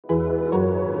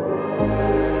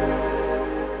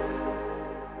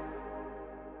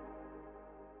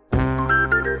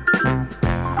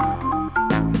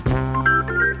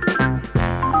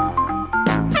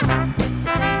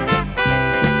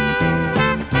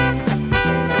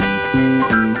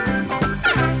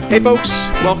Hey folks,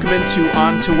 welcome into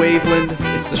On to Waveland.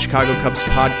 It's the Chicago Cubs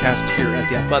podcast here at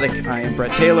The Athletic. I am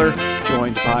Brett Taylor,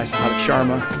 joined by Sahadev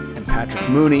Sharma and Patrick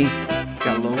Mooney.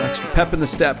 Got a little extra pep in the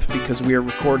step because we are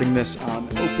recording this on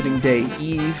opening day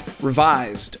eve,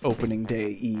 revised opening day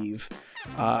eve,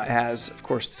 as, of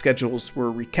course, the schedules were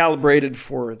recalibrated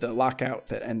for the lockout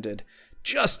that ended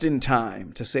just in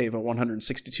time to save a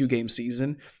 162-game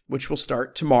season, which will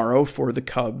start tomorrow for the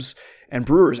Cubs and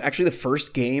Brewers. Actually, the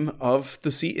first game of the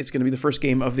it's going to be the first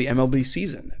game of the MLB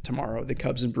season tomorrow, the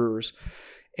Cubs and Brewers.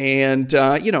 And,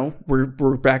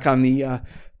 we're back on the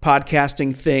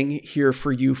podcasting thing here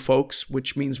for you folks,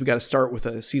 which means we got to start with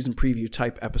a season preview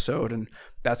type episode, and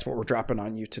that's what we're dropping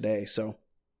on you today. So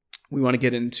we want to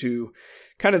get into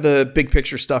kind of the big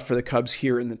picture stuff for the Cubs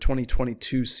here in the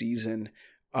 2022 season.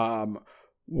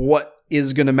 What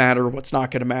is going to matter, what's not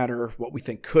going to matter, what we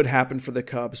think could happen for the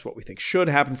Cubs, what we think should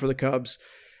happen for the Cubs,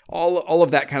 all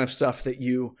of that kind of stuff that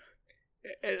you,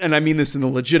 and I mean this in the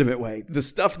legitimate way, the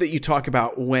stuff that you talk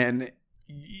about when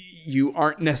you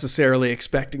aren't necessarily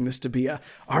expecting this to be all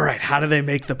right, how do they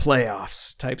make the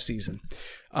playoffs type season.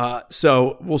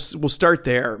 So we'll start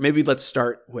there. Maybe let's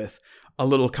start with a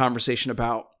little conversation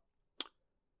about,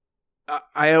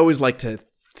 I always like to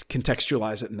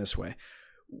contextualize it in this way.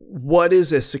 What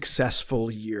is a successful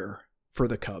year for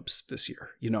the Cubs this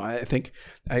year? You know, I think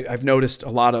I've noticed a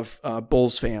lot of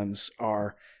Bulls fans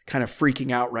are kind of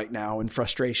freaking out right now in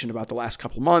frustration about the last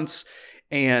couple of months.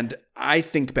 And I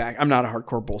think back, I'm not a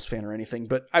hardcore Bulls fan or anything,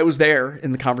 but I was there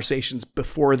in the conversations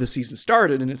before the season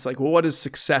started. And it's like, well, what does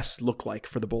success look like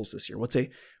for the Bulls this year?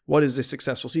 What is a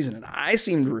successful season? And I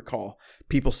seem to recall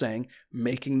people saying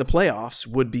making the playoffs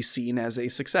would be seen as a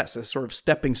success, a sort of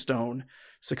stepping stone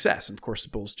success. And of course, the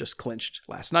Bulls just clinched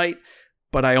last night,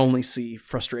 but I only see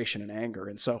frustration and anger.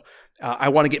 And so I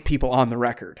want to get people on the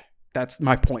record. That's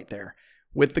my point there.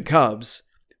 With the Cubs,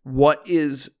 what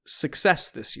is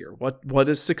success this year? What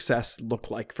does success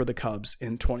look like for the Cubs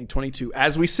in 2022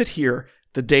 as we sit here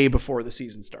the day before the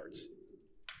season starts?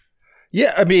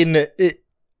 Yeah, I mean,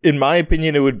 in my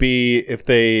opinion, it would be if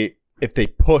they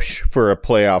push for a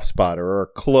playoff spot or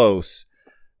are close.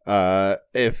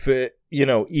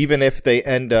 Even if they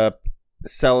end up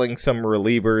selling some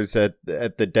relievers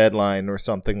at the deadline or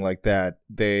something like that,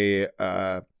 they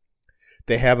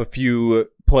have a few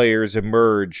players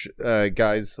emerge,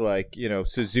 guys like,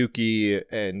 Suzuki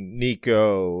and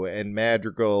Nico and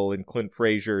Madrigal and Clint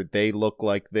Frazier. They look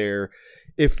like they're,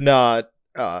 if not,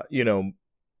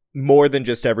 more than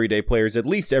just everyday players, at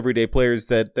least everyday players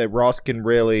that Ross can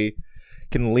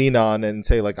lean on and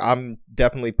say, like, I'm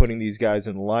definitely putting these guys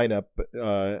in the lineup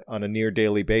on a near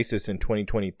daily basis in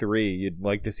 2023. You'd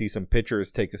like to see some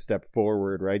pitchers take a step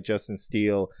forward, right? Justin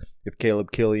Steele, if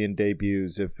Caleb Killian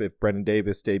debuts, if Brendan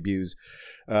Davis debuts,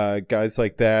 guys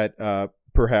like that,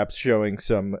 perhaps showing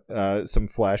some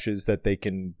flashes that they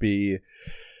can be.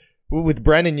 With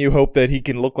Brennan, you hope that he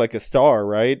can look like a star,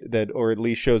 right? Or at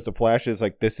least shows the flashes.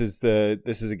 Like this is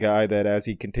a guy that, as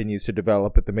he continues to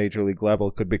develop at the major league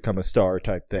level, could become a star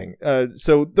type thing.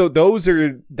 So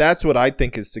that's what I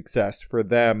think is success for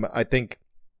them. I think,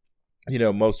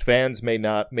 most fans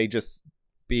may just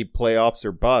be playoffs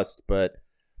or bust, but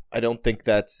I don't think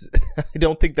that's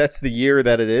the year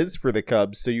that it is for the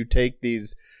Cubs. So you take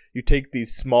these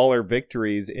smaller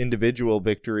victories, individual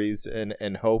victories,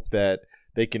 and hope that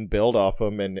they can build off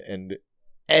them, and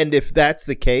if that's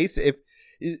the case, if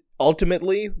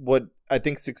ultimately what I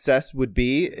think success would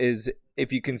be is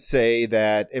if you can say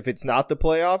that if it's not the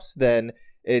playoffs, then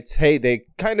it's, hey, they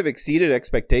kind of exceeded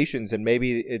expectations, and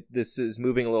maybe this is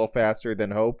moving a little faster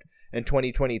than hoped, and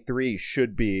 2023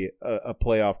 should be a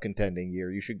playoff contending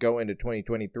year. You should go into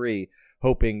 2023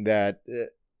 hoping that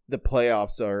the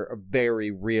playoffs are a very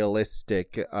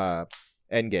realistic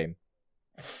endgame.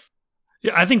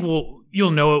 Yeah, I think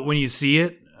you'll know it when you see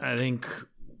it. I think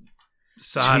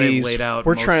Sahadev laid out.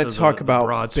 We're trying to talk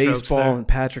about baseball, there. And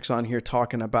Patrick's on here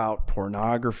talking about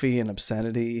pornography and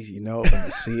obscenity. When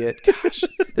you see it. Gosh,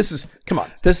 this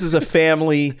is a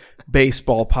family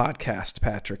baseball podcast.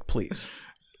 Patrick, please.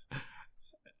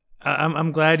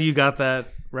 I'm glad you got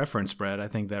that reference, Brett. I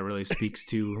think that really speaks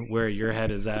to where your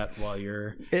head is at while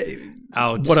you're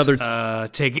out. What other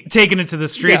taking it to the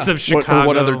streets of Chicago?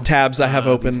 What other tabs I have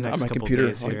open on my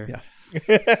computer? Here.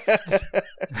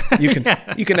 You can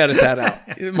edit that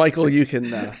out, Michael. You can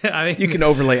you can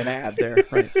overlay an ad there,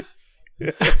 right?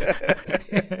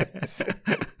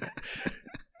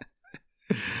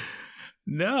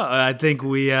 No, I think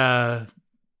we kind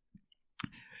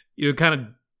of.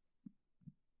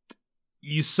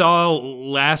 You saw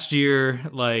last year,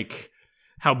 like,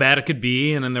 how bad it could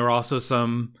be. And then there were also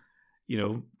some,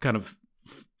 kind of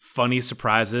funny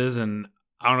surprises. And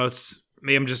I don't know,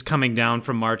 maybe I'm just coming down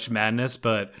from March Madness,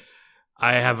 but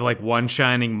I have like one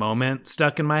shining moment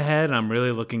stuck in my head. And I'm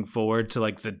really looking forward to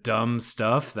like the dumb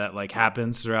stuff that like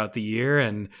happens throughout the year.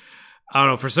 And I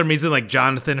don't know, for some reason, like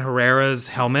Jonathan Herrera's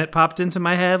helmet popped into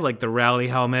my head, like the rally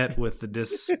helmet with the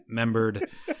dismembered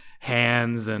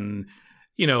hands, and,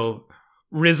 you know,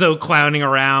 Rizzo clowning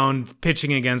around,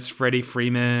 pitching against Freddie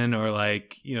Freeman, or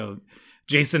like, you know,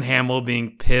 Jason Hamill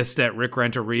being pissed at Rick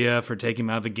Renteria for taking him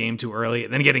out of the game too early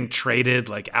and then getting traded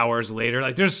like hours later.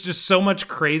 Like there's just so much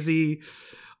crazy,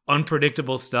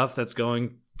 unpredictable stuff that's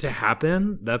going to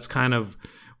happen. That's kind of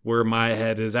where my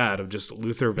head is at, of just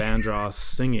Luther Vandross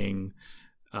singing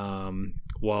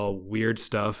while weird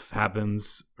stuff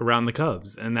happens around the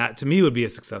Cubs. And that to me would be a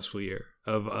successful year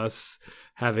of us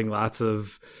having lots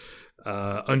of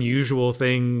unusual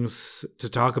things to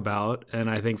talk about. And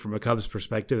I think from a Cubs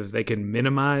perspective, if they can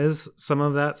minimize some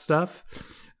of that stuff,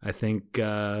 I think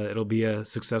it'll be a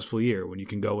successful year when you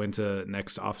can go into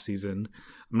next offseason.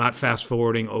 I'm not fast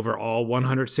forwarding over all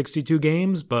 162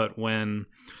 games, but when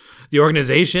the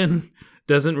organization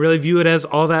doesn't really view it as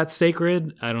all that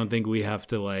sacred, I don't think we have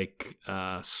to like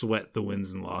sweat the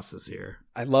wins and losses here.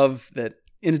 I love that.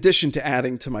 In addition to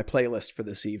adding to my playlist for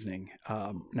this evening,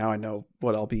 now I know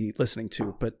what I'll be listening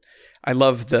to, but I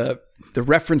love the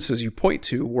references you point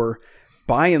to were,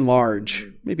 by and large,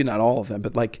 maybe not all of them,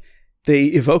 but like they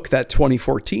evoke that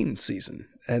 2014 season.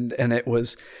 And it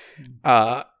was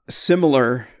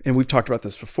similar, and we've talked about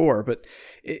this before, but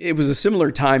it was a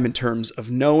similar time in terms of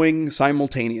knowing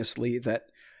simultaneously that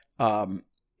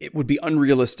it would be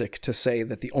unrealistic to say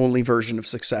that the only version of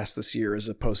success this year is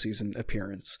a postseason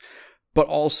appearance, but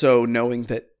also knowing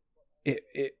that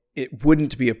it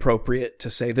wouldn't be appropriate to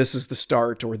say this is the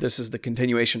start or this is the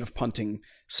continuation of punting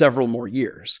several more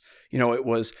years. You know, it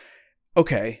was,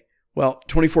 okay, well,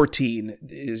 2014,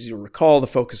 as you'll recall, the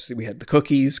focus, we had the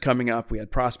cookies coming up, we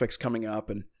had prospects coming up,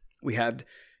 and we had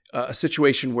a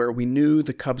situation where we knew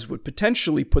the Cubs would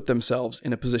potentially put themselves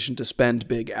in a position to spend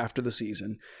big after the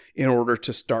season in order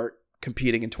to start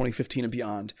competing in 2015 and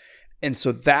beyond. And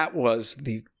so that was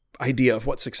the idea of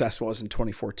what success was in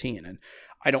 2014. And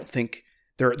I don't think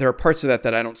there are parts of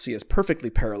that I don't see as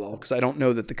perfectly parallel, because I don't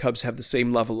know that the Cubs have the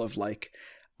same level of like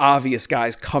obvious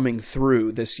guys coming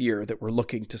through this year that we're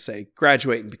looking to say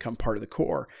graduate and become part of the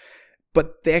core.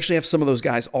 But they actually have some of those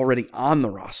guys already on the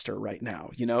roster right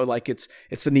now. You know, like it's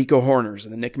the Nico Horners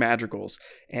and the Nick Madrigals,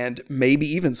 and maybe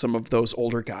even some of those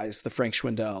older guys, the Frank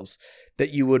Schwindels, that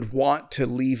you would want to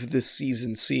leave this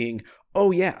season seeing,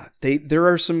 oh yeah, there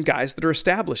are some guys that are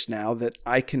established now that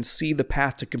I can see the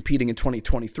path to competing in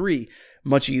 2023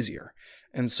 much easier.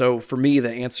 And so for me,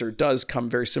 the answer does come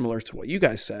very similar to what you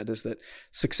guys said, is that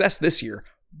success this year,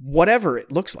 whatever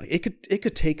it looks like, it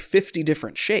could take 50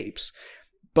 different shapes.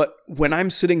 But when I'm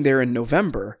sitting there in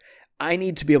November, I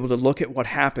need to be able to look at what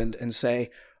happened and say,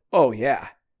 oh yeah,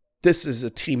 this is a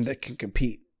team that can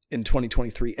compete in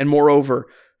 2023. And moreover,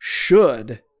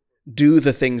 should do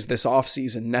the things this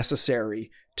offseason necessary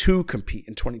to compete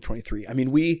in 2023. I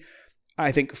mean,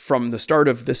 I think from the start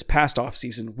of this past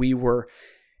offseason,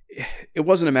 it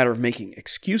wasn't a matter of making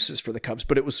excuses for the Cubs,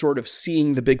 but it was sort of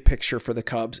seeing the big picture for the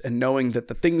Cubs and knowing that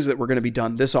the things that were going to be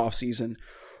done this offseason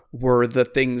were the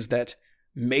things that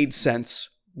made sense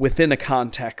within a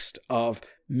context of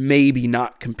maybe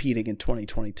not competing in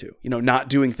 2022, you know, not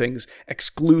doing things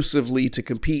exclusively to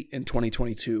compete in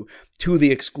 2022 to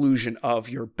the exclusion of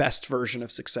your best version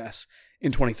of success in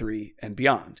 23 and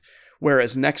beyond.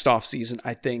 Whereas next offseason,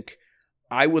 I think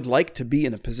I would like to be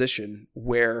in a position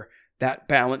where that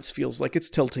balance feels like it's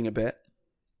tilting a bit,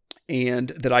 and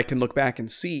that I can look back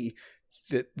and see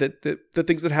that the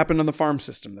things that happened on the farm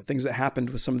system, the things that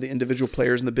happened with some of the individual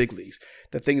players in the big leagues,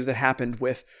 the things that happened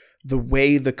with the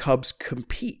way the Cubs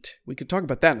compete. We could talk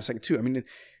about that in a second too. I mean,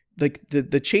 like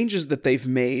the changes that they've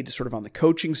made sort of on the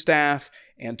coaching staff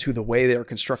and to the way they're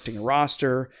constructing a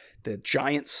roster, the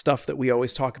giant stuff that we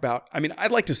always talk about. I mean,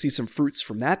 I'd like to see some fruits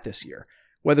from that this year,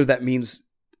 whether that means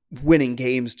winning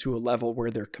games to a level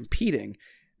where they're competing,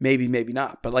 maybe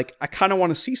not. But like, I kind of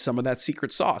want to see some of that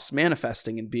secret sauce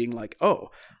manifesting and being like, oh,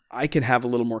 I can have a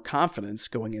little more confidence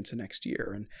going into next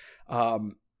year.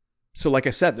 And so like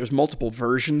I said, there's multiple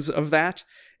versions of that.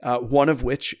 One of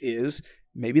which is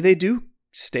maybe they do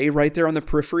stay right there on the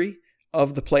periphery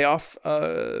of the playoff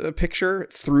picture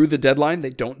through the deadline. They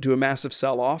don't do a massive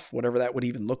sell-off, whatever that would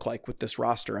even look like with this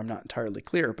roster. I'm not entirely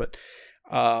clear, but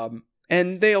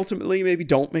and they ultimately maybe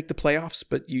don't make the playoffs,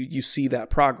 but you see that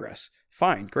progress.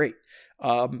 Fine, great.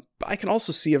 But I can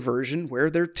also see a version where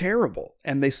they're terrible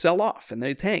and they sell off and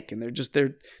they tank and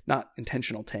they're not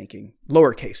intentional tanking,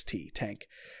 lowercase t tank.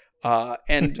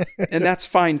 And that's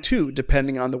fine too,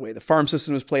 depending on the way the farm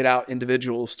system is played out,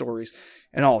 individual stories,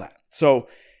 and all that. So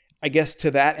I guess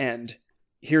to that end,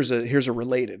 here's a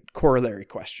related corollary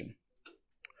question.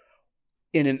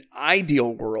 In an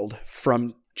ideal world,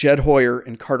 from Jed Hoyer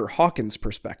and Carter Hawkins'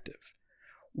 perspective,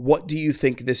 what do you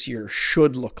think this year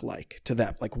should look like to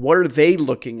them? Like, what are they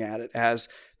looking at it as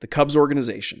the Cubs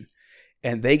organization?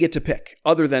 And they get to pick,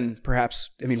 other than perhaps,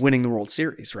 winning the World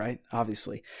Series, right?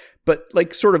 Obviously. But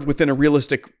like sort of within a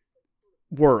realistic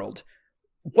world,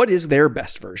 what is their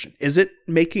best version? Is it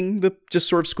making just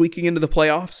sort of squeaking into the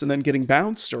playoffs and then getting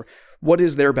bounced? Or what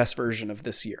is their best version of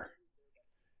this year?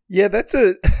 Yeah, that's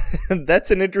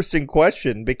an interesting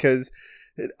question, because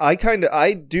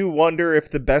I do wonder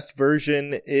if the best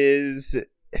version is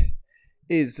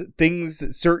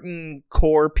things, certain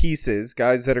core pieces,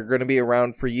 guys that are going to be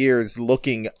around for years,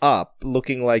 looking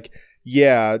like,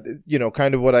 yeah,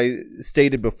 kind of what I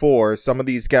stated before, some of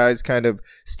these guys kind of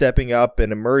stepping up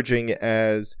and emerging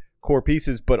as core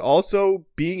pieces, but also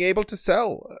being able to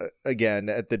sell again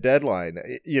at the deadline,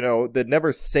 that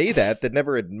never say that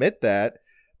never admit that.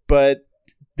 But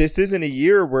this isn't a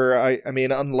year where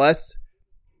unless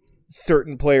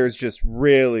certain players just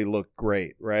really look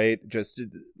great, right? Just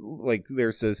like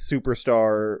there's a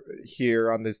superstar here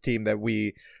on this team that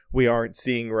we aren't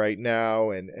seeing right now,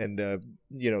 and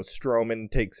Stroman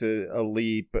takes a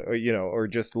leap, or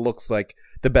just looks like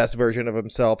the best version of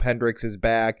himself. Hendricks is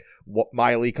back.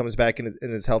 Miley comes back and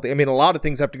is healthy. A lot of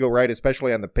things have to go right,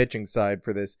 especially on the pitching side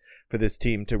for this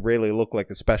team to really look like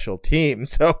a special team.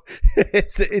 So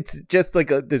it's just like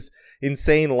this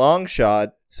insane long shot.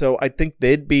 So I think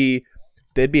they'd be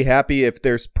happy if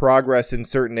there's progress in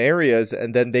certain areas,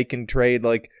 and then they can trade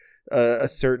like a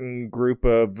certain group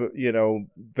of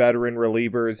veteran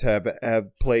relievers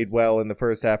have played well in the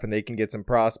first half, and they can get some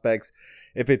prospects.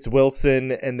 If it's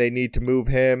Wilson and they need to move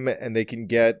him and they can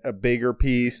get a bigger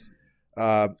piece,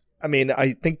 I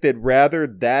think they'd rather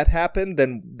that happen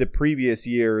than the previous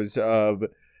years of,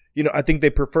 I think they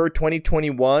prefer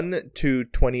 2021 to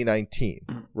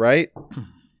 2019, right?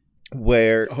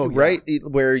 Where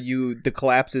the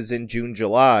collapse is in June,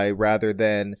 July rather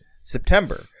than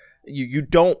September. You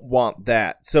don't want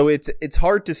that. So it's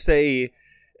hard to say.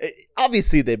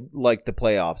 Obviously they like the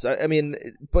playoffs.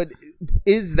 But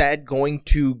is that going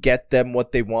to get them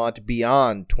what they want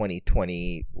beyond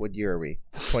 2020? What year are we?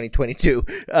 2022.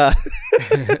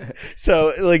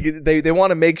 So like they want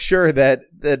to make sure that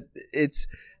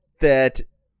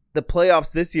the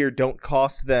playoffs this year don't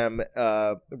cost them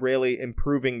really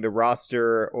improving the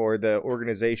roster or the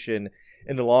organization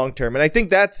in the long term. And I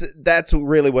think that's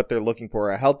really what they're looking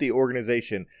for, a healthy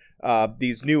organization.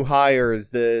 These new hires,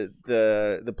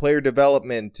 the player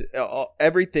development,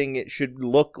 everything, it should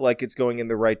look like it's going in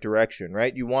the right direction,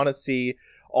 right? You want to see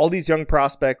all these young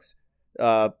prospects,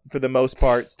 for the most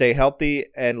part, stay healthy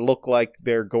and look like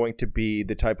they're going to be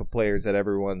the type of players that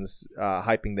everyone's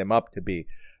hyping them up to be.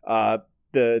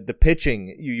 The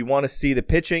pitching, you want to see the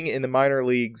pitching in the minor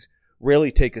leagues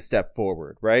really take a step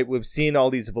forward, right? We've seen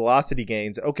all these velocity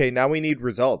gains. Okay, now we need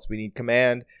results. We need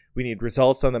command. We need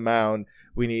results on the mound.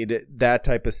 We need that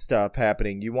type of stuff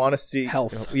happening. You want to see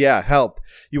health. Yeah, health.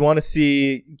 You want to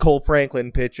see Cole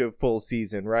Franklin pitch a full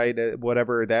season, right?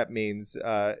 Whatever that means,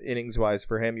 innings wise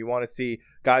for him. You want to see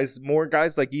more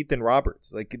guys like Ethan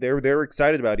Roberts. Like they're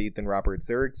excited about Ethan Roberts.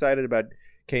 They're excited about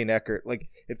Kane Eckert. Like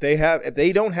if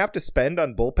they don't have to spend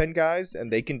on bullpen guys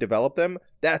and they can develop them,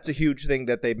 that's a huge thing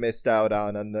that they missed out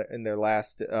on in their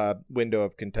last window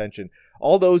of contention.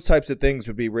 All those types of things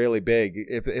would be really big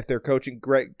if they're coaching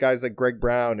guys like Greg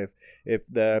Brown, if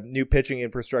the new pitching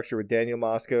infrastructure with Daniel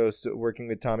Moskos working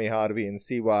with Tommy Hotovy and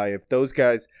CY, if those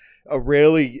guys are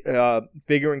really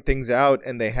figuring things out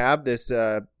and they have this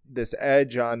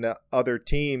edge on other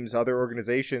teams, other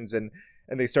organizations, and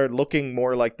they start looking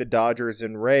more like the Dodgers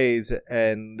and Rays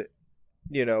and,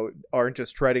 aren't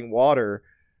just treading water,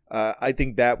 I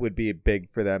think that would be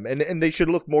big for them. And they should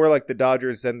look more like the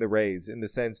Dodgers than the Rays in the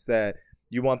sense that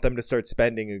you want them to start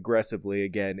spending aggressively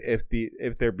again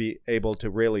if they're be able to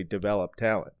really develop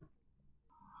talent.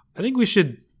 I think we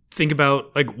should think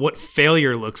about like what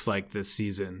failure looks like this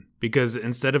season, because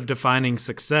instead of defining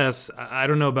success, I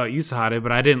don't know about you, Sahade,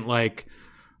 but I didn't like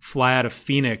fly out of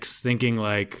Phoenix thinking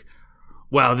like,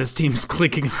 wow, this team's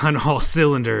clicking on all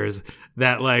cylinders.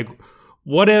 That like,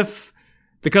 what if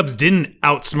the Cubs didn't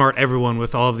outsmart everyone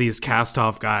with all of these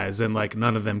cast-off guys and like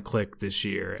none of them clicked this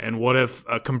year? And what if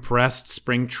a compressed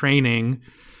spring training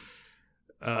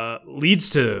leads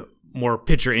to more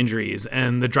pitcher injuries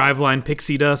and the driveline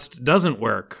pixie dust doesn't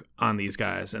work on these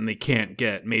guys and they can't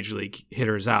get major league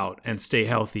hitters out and stay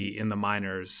healthy in the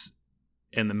minors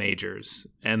in the majors,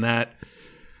 and that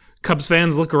Cubs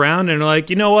fans look around and are like,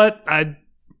 you know what? I'm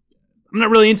not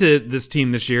really into this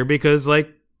team this year because like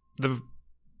the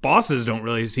bosses don't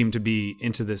really seem to be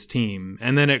into this team.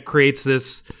 And then it creates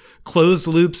this closed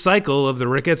loop cycle of the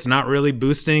Ricketts not really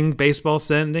boosting baseball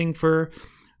spending for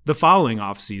the following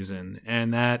offseason.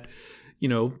 And that, you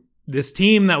know, this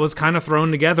team that was kind of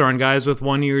thrown together on guys with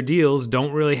 1-year deals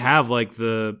don't really have like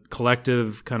the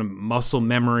collective kind of muscle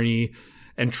memory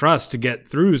and trust to get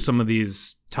through some of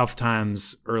these tough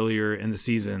times earlier in the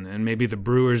season. And maybe the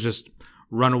Brewers just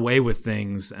run away with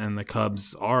things and the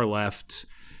Cubs are left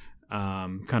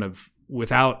kind of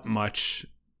without much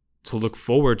to look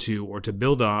forward to or to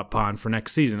build upon for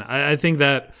next season. I think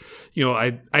that, you know,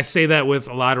 I say that with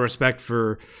a lot of respect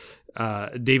for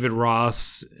David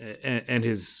Ross and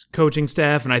his coaching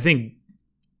staff. And I think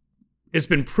it's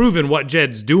been proven what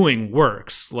Jed's doing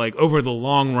works. Like over the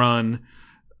long run,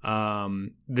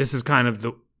 this is kind of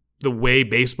the way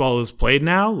baseball is played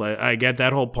now. Like, I get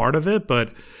that whole part of it,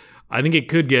 but I think it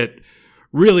could get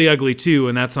really ugly too,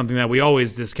 and that's something that we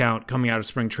always discount coming out of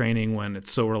spring training when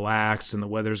it's so relaxed and the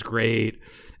weather's great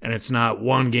and it's not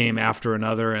one game after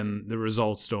another and the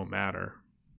results don't matter.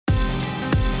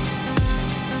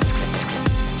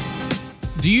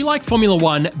 Do you like Formula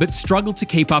One but struggle to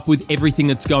keep up with everything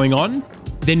that's going on?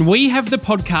 Then we have the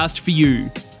podcast for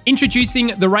you. Introducing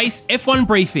the Race F1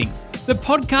 Briefing, the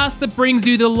podcast that brings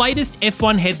you the latest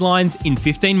F1 headlines in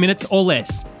 15 minutes or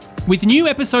less. With new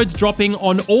episodes dropping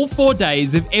on all 4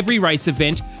 days of every race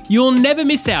event, you'll never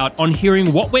miss out on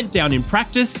hearing what went down in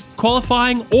practice,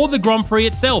 qualifying, or the Grand Prix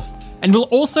itself. And we'll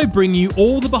also bring you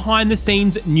all the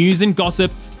behind-the-scenes news and gossip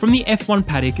from the F1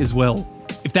 paddock as well.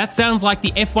 If that sounds like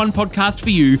the F1 podcast for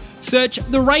you, search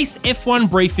the Race F1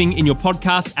 Briefing in your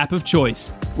podcast app of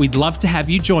choice. We'd love to have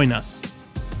you join us.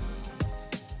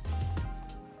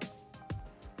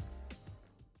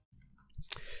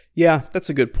 Yeah, that's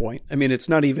a good point. I mean, it's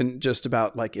not even just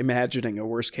about like imagining a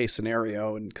worst case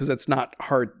scenario, and because that's not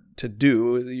hard to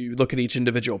do. You look at each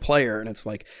individual player and it's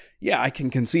like, yeah, I can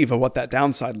conceive of what that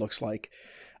downside looks like.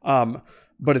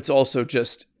 But it's also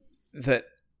just that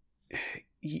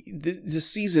the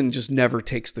season just never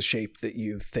takes the shape that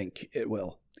you think it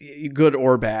will, good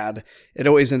or bad. It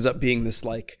always ends up being this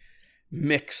like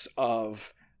mix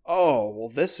of, oh, well,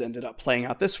 this ended up playing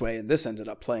out this way and this ended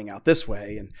up playing out this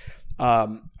way. And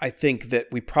I think that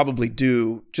we probably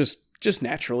do just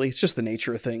naturally, it's just the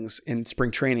nature of things in spring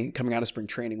training. Coming out of spring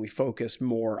training, we focus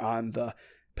more on the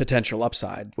potential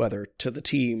upside, whether to the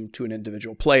team, to an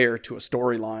individual player, to a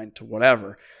storyline, to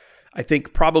whatever. I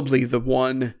think probably the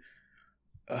one,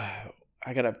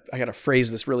 I gotta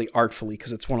phrase this really artfully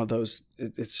because it's one of those,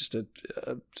 it's just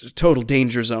a total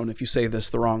danger zone if you say this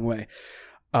the wrong way,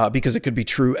 because it could be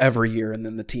true every year and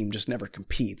then the team just never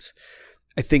competes.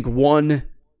 I think one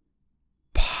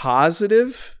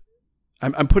positive,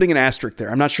 I'm putting an asterisk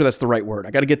there. I'm not sure that's the right word.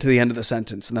 I got to get to the end of the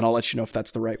sentence and then I'll let you know if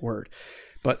that's the right word.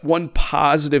 But one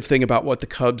positive thing about what the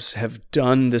Cubs have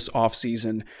done this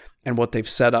offseason and what they've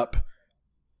set up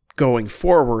going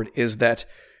forward is that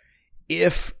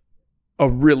if a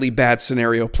really bad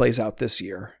scenario plays out this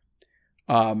year,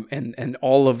 and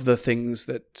all of the things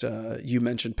that you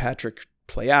mentioned, Patrick,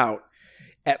 play out,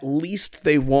 at least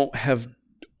they won't have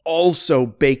also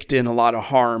baked in a lot of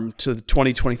harm to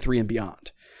 2023 and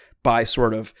beyond by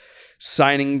sort of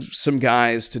signing some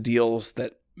guys to deals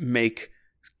that make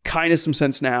kind of some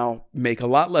sense now, make a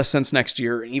lot less sense next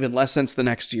year, and even less sense the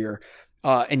next year.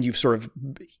 And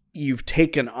you've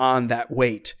taken on that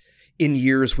weight in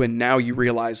years when now you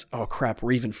realize, oh crap,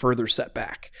 we're even further set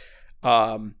back.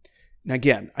 Now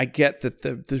again, I get that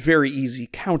the very easy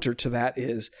counter to that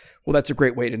is, well, that's a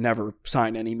great way to never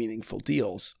sign any meaningful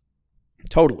deals.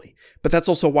 Totally. But that's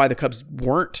also why the Cubs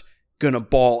weren't going to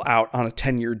ball out on a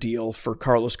 10-year deal for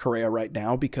Carlos Correa right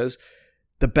now, because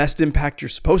the best impact you're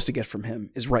supposed to get from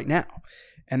him is right now.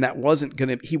 And he wasn't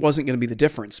going to be the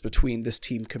difference between this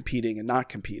team competing and not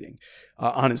competing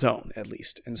on his own, at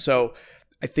least. And so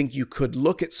I think you could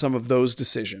look at some of those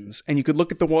decisions and you could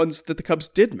look at the ones that the Cubs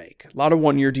did make. A lot of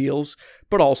one-year deals,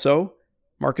 but also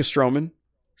Marcus Stroman,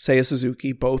 Seiya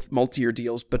Suzuki, both multi-year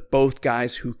deals, but both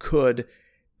guys who could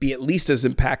be at least as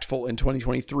impactful in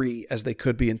 2023 as they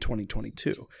could be in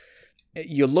 2022.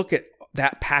 You look at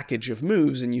that package of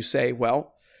moves and you say,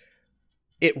 well,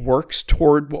 it works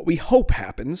toward what we hope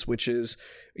happens, which is,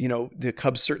 the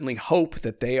Cubs certainly hope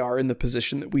that they are in the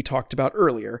position that we talked about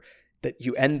earlier, that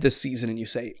you end this season and you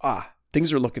say,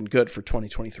 things are looking good for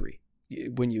 2023.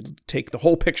 When you take the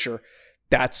whole picture,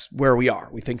 that's where we are.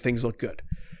 We think things look good.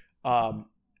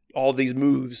 All these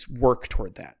moves work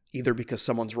toward that, either because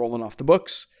someone's rolling off the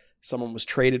books, someone was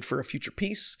traded for a future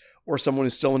piece, or someone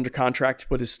who's still under contract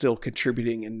but is still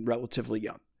contributing and relatively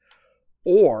young.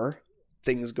 Or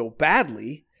things go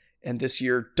badly and this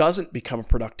year doesn't become a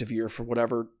productive year for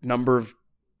whatever number of,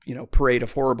 parade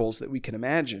of horribles that we can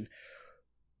imagine.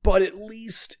 But at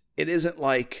least it isn't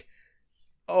like,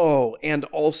 oh, and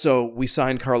also we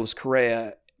signed Carlos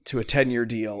Correa to a 10-year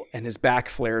deal and his back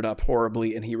flared up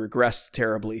horribly and he regressed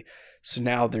terribly. So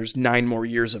now there's 9 more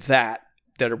years of that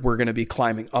we're going to be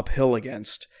climbing uphill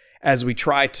against as we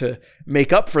try to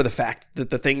make up for the fact that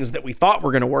the things that we thought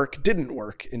were going to work didn't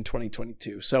work in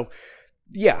 2022. So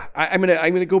yeah, I'm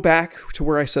gonna go back to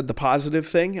where I said the positive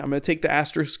thing. I'm gonna take the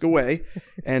asterisk away,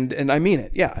 and I mean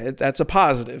it. Yeah, that's a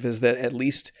positive. Is that at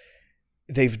least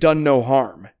they've done no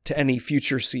harm to any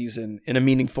future season in a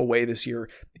meaningful way this year.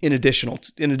 In addition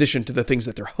to the things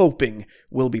that they're hoping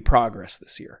will be progress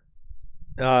this year.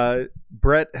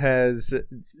 Brett has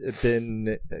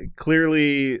been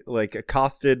clearly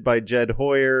accosted by Jed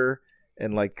Hoyer.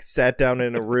 And sat down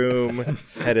in a room,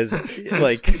 had his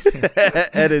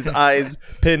had his eyes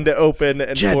pinned open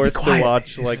and Jed, forced to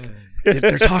watch.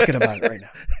 They're talking about it right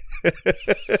now.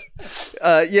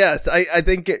 Yes, I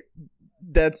think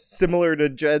that's similar to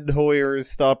Jed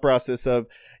Hoyer's thought process of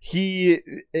he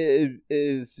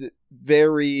is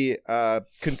very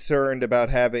concerned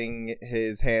about having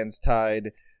his hands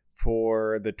tied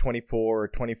for the 24 or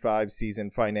 25 season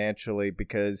financially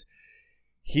because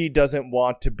he doesn't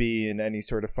want to be in any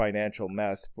sort of financial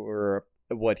mess for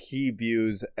what he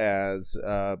views as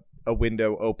a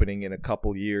window opening in a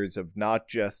couple years of not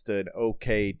just an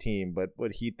okay team, but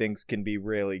what he thinks can be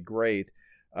really great.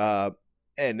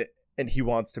 And he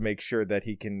wants to make sure that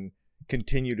he can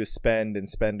continue to spend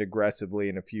aggressively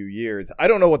in a few years. I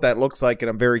don't know what that looks like, and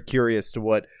I'm very curious to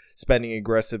what spending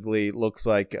aggressively looks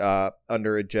like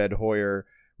under a Jed Hoyer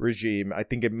regime. I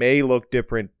think it may look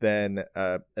different than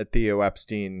a Theo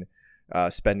Epstein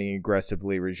spending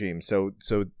aggressively regime. So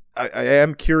I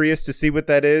am curious to see what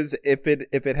that is if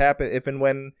and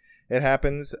when it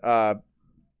happens.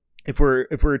 If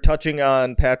we're touching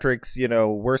on Patrick's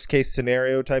worst case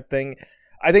scenario type thing,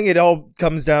 I think it all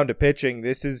comes down to pitching.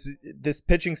 This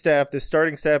pitching staff, this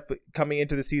starting staff coming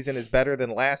into the season is better than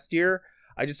last year.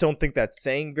 I just don't think that's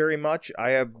saying very much.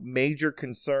 I have major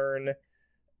concern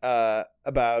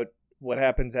about what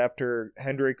happens after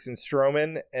Hendricks and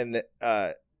Stroman, and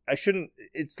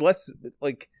it's less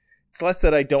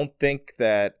that I don't think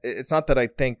that it's not that I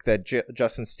think that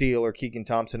Justin Steele or Keegan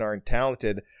Thompson aren't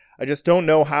talented. I just don't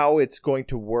know how it's going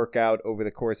to work out over the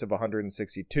course of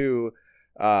 162.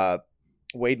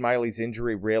 Wade Miley's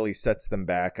injury really sets them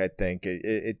back. I think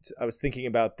I was thinking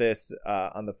about this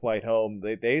on the flight home.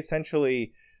 They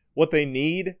essentially, what they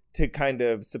need to kind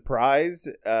of surprise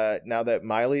now that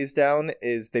Miley's down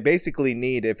is they basically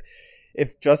need,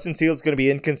 if Justin Steele's going to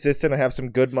be inconsistent and have some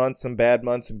good months, some bad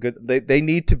months, they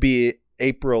need to be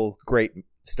April great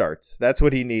starts. That's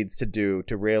what he needs to do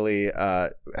to really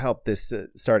help this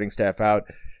starting staff out.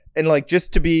 And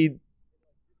just to be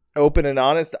open and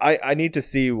honest, I need to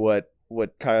see what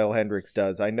Kyle Hendricks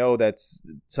does. I know that's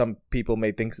some people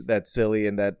may think that's silly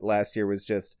and that last year was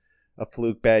just a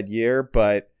fluke bad year,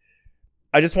 but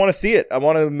I just want to see it. I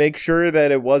want to make sure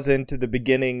that it wasn't the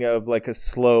beginning of a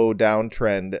slow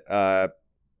downtrend.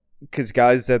 Because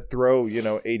guys that throw,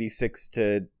 86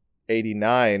 to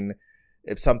 89,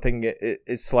 if something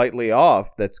is slightly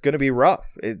off, that's going to be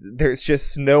rough. There's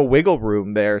just no wiggle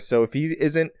room there. So if he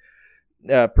isn't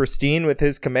pristine with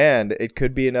his command, it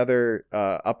could be another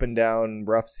up and down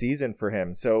rough season for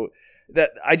him. So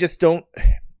that I just don't.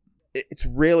 It's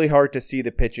really hard to see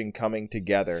the pitching coming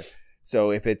together.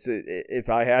 So if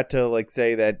I had to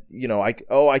say that,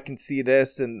 I can see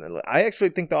this, and I actually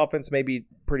think the offense may be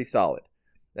pretty solid,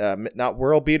 not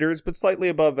world beaters, but slightly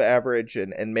above average,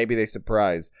 and maybe they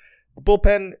surprise. The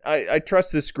bullpen, I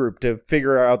trust this group to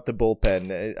figure out the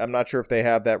bullpen. I'm not sure if they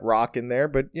have that rock in there,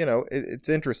 but it's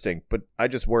interesting. But I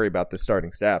just worry about the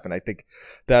starting staff, and I think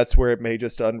that's where it may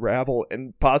just unravel,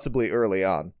 and possibly early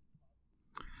on.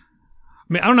 I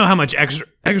mean, I don't know how much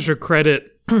extra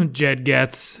credit Jed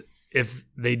gets if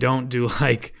they don't do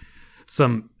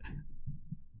some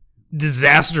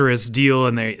disastrous deal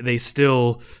and they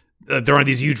still there are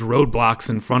these huge roadblocks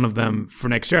in front of them for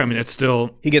next year. I mean, it's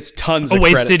still he gets tons a of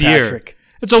wasted credit, year. Patrick.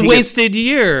 It's a wasted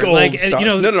year. No, I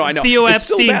know. Theo It's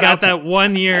still Epstein bad got outcome. that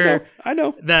 1 year. I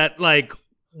know. That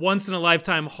once in a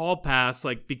lifetime hall pass,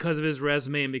 because of his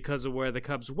resume and because of where the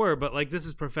Cubs were. But this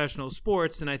is professional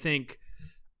sports, and I think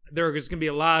there's going to be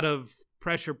a lot of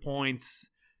pressure points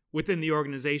within the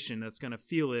organization that's going to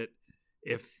feel it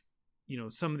if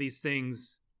some of these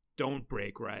things don't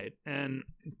break right. And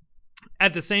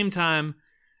at the same time,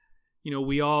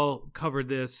 we all covered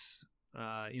this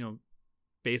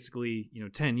basically,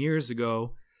 10 years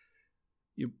ago,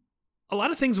 a lot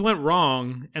of things went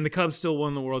wrong, and the Cubs still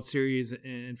won the World Series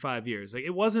in 5 years. Like,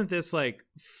 it wasn't this like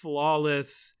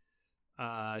flawless,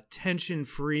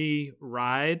 tension-free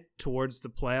ride towards the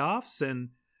playoffs. And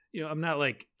I'm not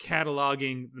like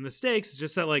cataloging the mistakes. It's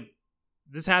just that like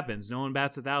this happens. No one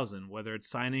bats 1,000. Whether it's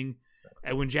signing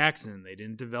Edwin Jackson, they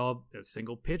didn't develop a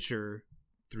single pitcher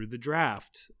through the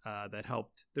draft that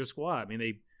helped their squad. I mean,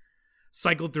 they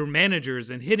cycled through managers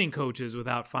and hitting coaches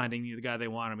without finding the guy they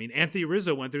want. I mean, Anthony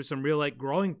Rizzo went through some real like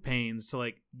growing pains to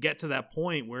like get to that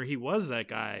point where he was that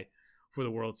guy for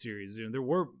the World Series. There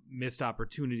were missed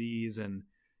opportunities and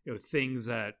things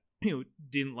that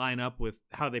didn't line up with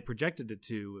how they projected it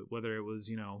to. Whether it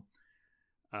was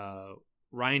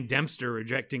Ryan Dempster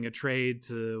rejecting a trade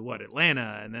to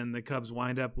Atlanta, and then the Cubs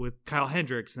wind up with Kyle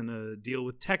Hendricks and a deal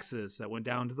with Texas that went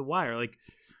down to the wire. Like,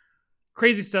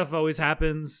 crazy stuff always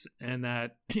happens, and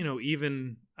that,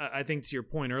 even I think to your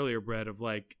point earlier, Brett, of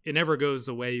like, it never goes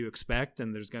the way you expect,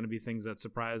 and there's going to be things that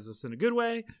surprise us in a good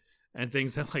way, and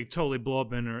things that like totally blow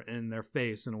up in their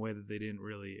face in a way that they didn't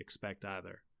really expect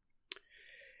either.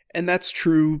 And that's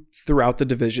true throughout the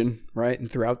division, right? And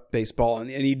throughout baseball. And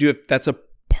you do, that's a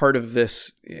part of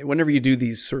this. Whenever you do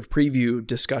these sort of preview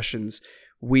discussions,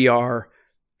 we are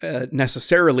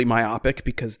necessarily myopic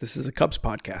because this is a Cubs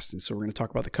podcast, and so we're going to talk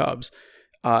about the Cubs,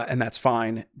 and that's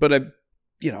fine. But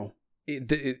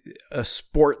a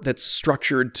sport that's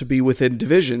structured to be within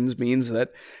divisions means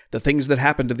that the things that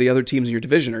happen to the other teams in your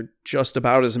division are just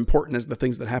about as important as the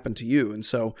things that happen to you. And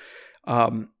so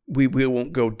we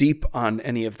won't go deep on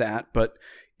any of that, but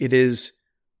it is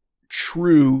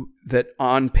true that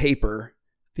on paper,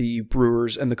 the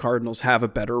Brewers and the Cardinals have a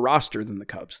better roster than the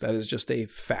Cubs. That is just a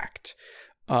fact.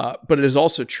 But it is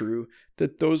also true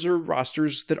that those are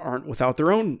rosters that aren't without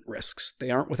their own risks. They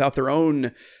aren't without their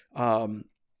own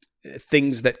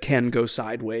things that can go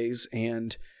sideways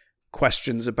and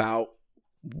questions about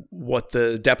what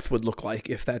the depth would look like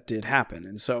if that did happen.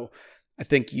 And so I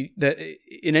think that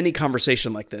in any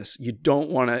conversation like this, you don't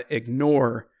want to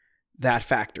ignore that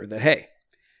factor that, hey,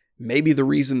 maybe the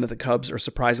reason that the Cubs are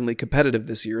surprisingly competitive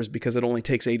this year is because it only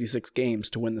takes 86 games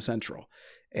to win the Central.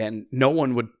 And no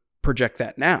one would project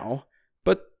that now,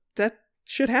 but that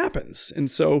shit happens.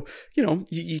 And so,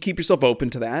 you keep yourself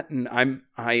open to that. And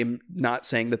I am not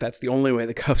saying that that's the only way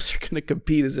the Cubs are going to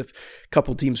compete, as if a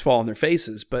couple teams fall on their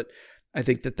faces. But I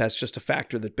think that that's just a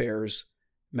factor that bears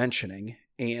mentioning.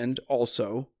 And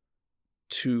also,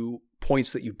 to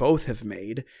points that you both have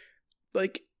made,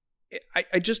 like,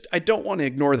 I don't want to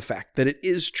ignore the fact that it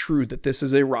is true that this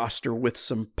is a roster with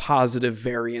some positive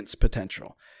variance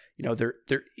potential.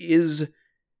 There is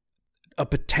a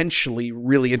potentially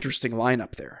really interesting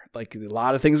lineup there. Like, a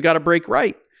lot of things got to break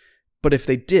right. But if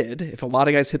a lot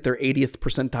of guys hit their 80th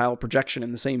percentile projection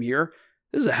in the same year,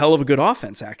 this is a hell of a good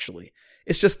offense, actually.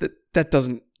 It's just that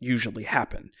doesn't usually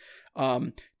happen.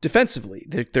 Defensively,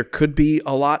 there could be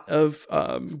a lot of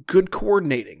good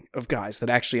coordinating of guys that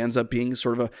actually ends up being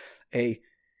sort of a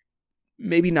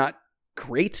maybe not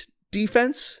great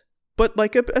defense, but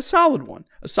like a solid one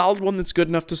that's good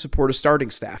enough to support a starting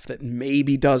staff that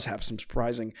maybe does have some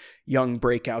surprising young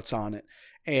breakouts on it.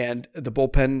 And the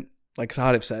bullpen, like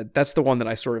Sahadev said, that's the one that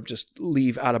I sort of just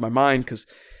leave out of my mind because,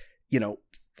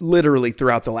 literally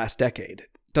throughout the last decade,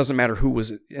 doesn't matter who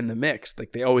was in the mix,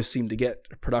 like they always seem to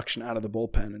get production out of the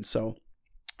bullpen. And so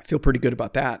I feel pretty good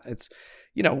about that. It's,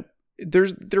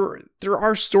 there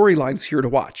are storylines here to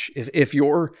watch.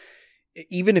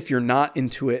 Even if you're not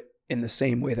into it in the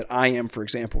same way that I am, for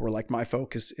example, where like my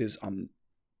focus is on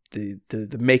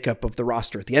the makeup of the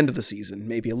roster at the end of the season,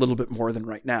 maybe a little bit more than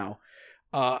right now.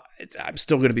 I'm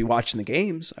still going to be watching the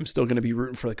games. I'm still going to be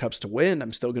rooting for the Cubs to win.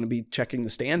 I'm still going to be checking the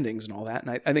standings and all that.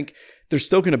 And I think there's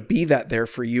still going to be that there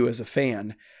for you as a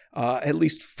fan, at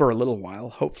least for a little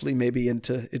while, hopefully maybe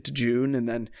into June. And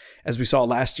then as we saw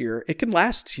last year, it can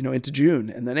last, into June,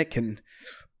 and then it can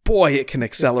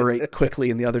accelerate quickly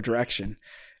in the other direction.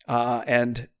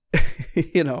 And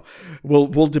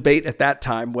we'll debate at that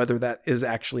time whether that is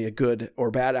actually a good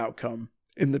or bad outcome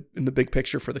in the big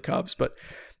picture for the Cubs. But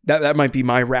that might be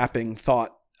my wrapping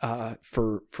thought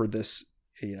for this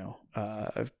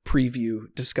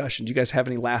preview discussion. Do you guys have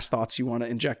any last thoughts you want to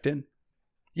inject in?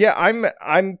 Yeah,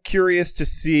 I'm curious to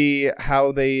see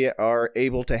how they are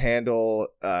able to handle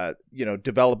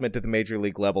development at the major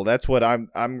league level. That's what I'm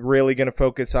really going to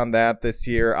focus on that this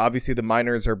year. Obviously the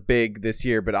minors are big this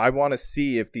year, but I want to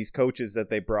see if these coaches that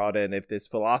they brought in, if this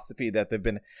philosophy that they've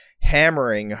been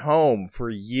hammering home for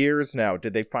years now,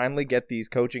 did they finally get these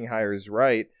coaching hires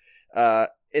right?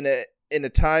 In a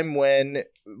time when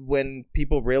when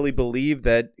people really believe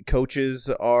that coaches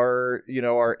are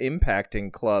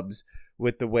impacting clubs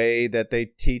with the way that they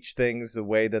teach things, the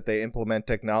way that they implement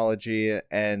technology,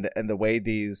 and the way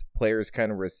these players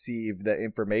kind of receive the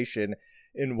information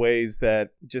in ways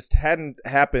that just hadn't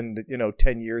happened,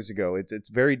 10 years ago. It's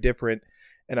very different,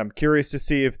 and I'm curious to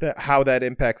see how that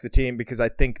impacts the team, because I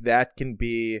think that can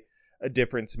be a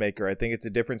difference maker. I think it's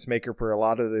a difference maker for a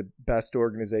lot of the best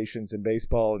organizations in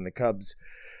baseball, and the Cubs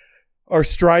are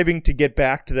striving to get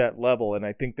back to that level. And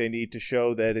I think they need to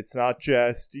show that it's not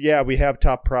just, we have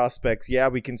top prospects. Yeah,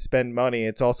 we can spend money.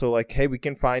 It's also like, hey, we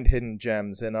can find hidden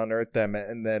gems and unearth them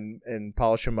and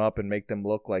polish them up and make them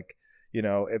look like,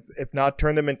 if not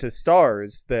turn them into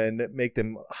stars, then make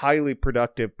them highly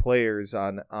productive players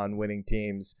on winning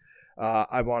teams.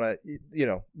 I want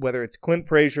to, whether it's Clint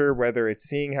Frazier, whether it's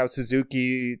seeing how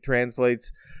Suzuki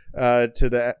translates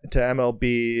to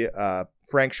MLB,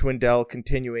 Frank Schwindel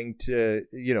continuing to,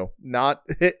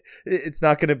 it's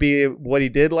not going to be what he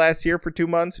did last year for 2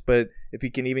 months, but if he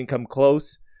can even come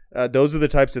close, those are the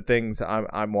types of things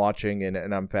I'm watching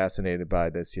and I'm fascinated by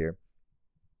this year.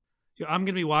 I'm going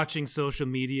to be watching social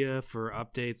media for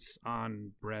updates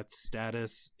on Brett's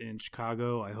status in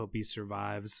Chicago. I hope he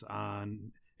survives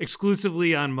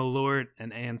exclusively on Malort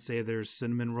and Ann Sather's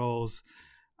cinnamon rolls.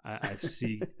 I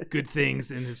see good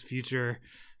things in his future.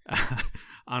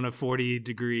 On a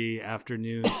 40-degree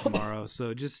afternoon tomorrow.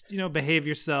 So just, behave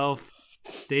yourself,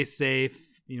 stay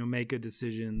safe, make good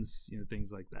decisions,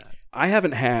 things like that. I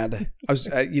haven't had,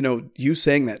 you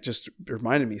saying that just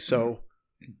reminded me. So,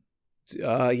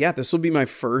 this will be my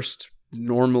first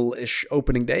normal-ish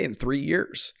opening day in 3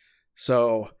 years.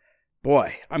 So,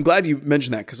 boy, I'm glad you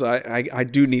mentioned that, because I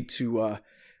do need to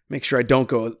make sure I don't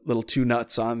go a little too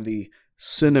nuts on the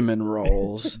cinnamon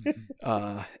rolls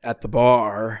at the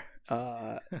bar.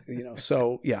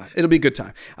 So yeah, it'll be a good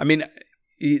time. I mean,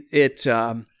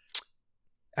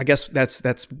 I guess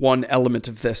that's one element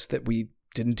of this that we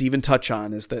didn't even touch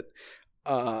on, is that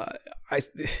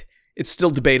it's still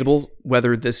debatable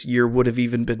whether this year would have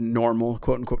even been normal,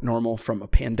 quote unquote normal, from a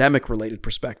pandemic related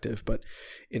perspective, but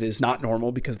it is not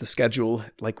normal because the schedule,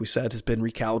 like we said, has been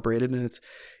recalibrated, and it's,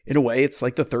 in a way, it's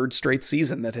like the third straight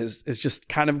season that has just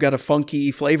kind of got a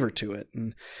funky flavor to it,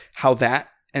 and how that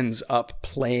ends up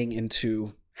playing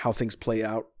into how things play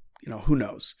out, who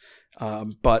knows?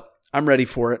 But I'm ready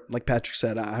for it. Like Patrick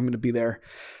said, I'm going to be there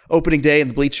opening day in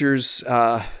the bleachers,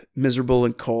 miserable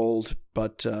and cold,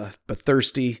 but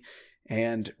thirsty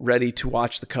and ready to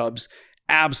watch the Cubs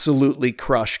absolutely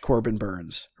crush Corbin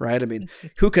Burnes, right? I mean,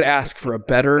 who could ask for a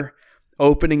better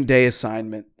opening day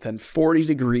assignment than 40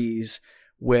 degrees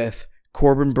with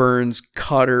Corbin Burnes'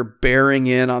 cutter bearing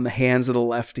in on the hands of the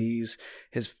lefties,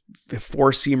 his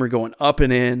four-seamer going up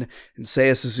and in, and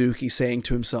Seiya Suzuki saying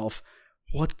to himself,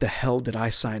 "What the hell did I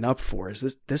sign up for?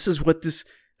 Is this is what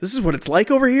it's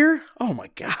like over here? Oh my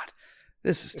God,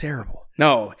 this is terrible."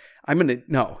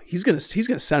 He's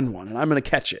gonna send one, and I'm gonna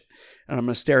catch it, and I'm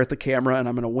gonna stare at the camera, and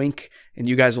I'm gonna wink, and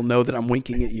you guys will know that I'm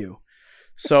winking at you.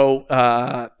 So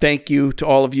thank you to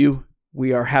all of you.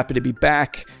 We are happy to be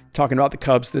back talking about the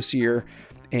Cubs this year,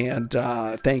 and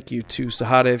thank you to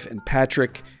Sahadev and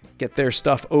Patrick. Get their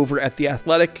stuff over at The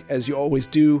Athletic, as you always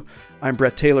do. I'm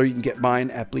Brett Taylor. You can get mine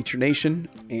at Bleacher Nation,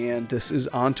 and this is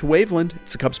On to Waveland.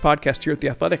 It's the Cubs podcast here at The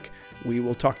Athletic. We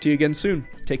will talk to you again soon.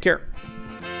 Take care.